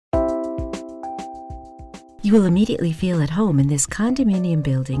You will immediately feel at home in this condominium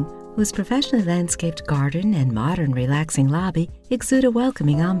building, whose professionally landscaped garden and modern relaxing lobby exude a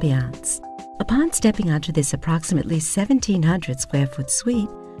welcoming ambiance. Upon stepping onto this approximately 1,700 square foot suite,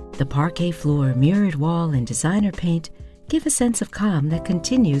 the parquet floor, mirrored wall, and designer paint give a sense of calm that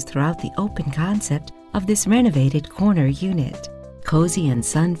continues throughout the open concept of this renovated corner unit. Cozy and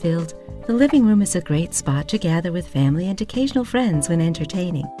sun-filled, the living room is a great spot to gather with family and occasional friends when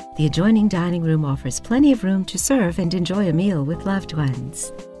entertaining. The adjoining dining room offers plenty of room to serve and enjoy a meal with loved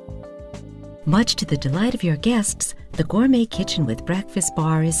ones. Much to the delight of your guests, the gourmet kitchen with breakfast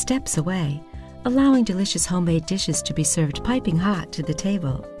bar is steps away, allowing delicious homemade dishes to be served piping hot to the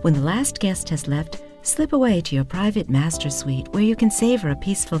table. When the last guest has left, slip away to your private master suite where you can savor a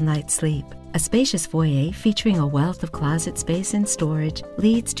peaceful night's sleep. A spacious foyer featuring a wealth of closet space and storage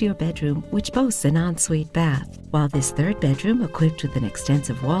leads to your bedroom, which boasts an ensuite bath, while this third bedroom, equipped with an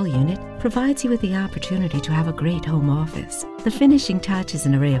extensive wall unit, provides you with the opportunity to have a great home office. The finishing touch is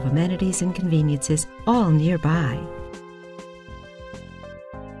an array of amenities and conveniences, all nearby.